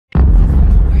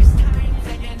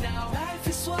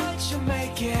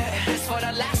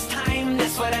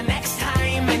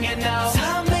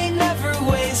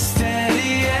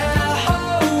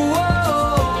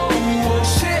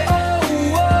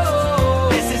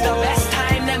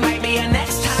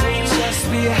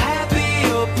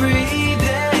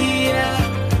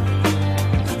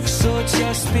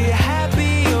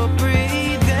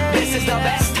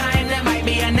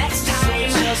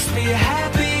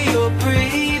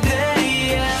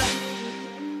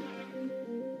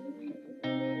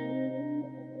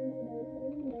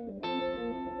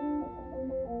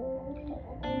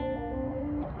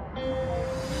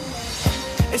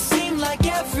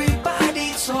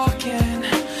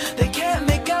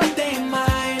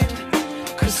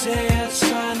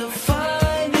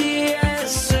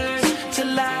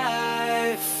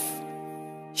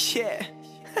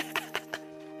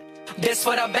This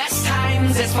for the best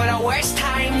times, this for the worst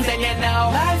times, and you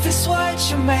know life is what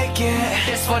you make it.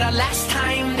 This for the last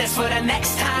time, this for the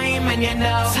next time, and you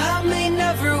know time ain't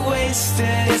never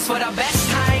wasted. This for the best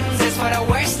times, this for the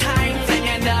worst times, and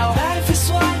you know life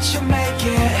is what you make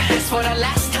it. This for the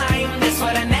last time, this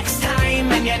for the next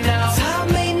time, and you know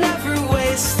time ain't never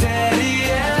wasted.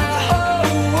 Yeah.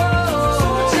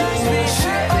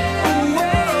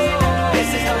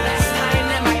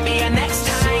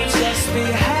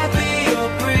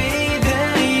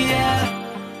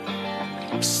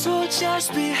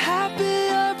 Just be happy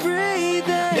you're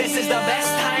breathing. This is the best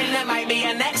time, there might be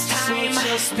a next time. So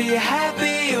just be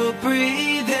happy you're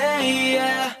breathing,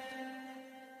 yeah.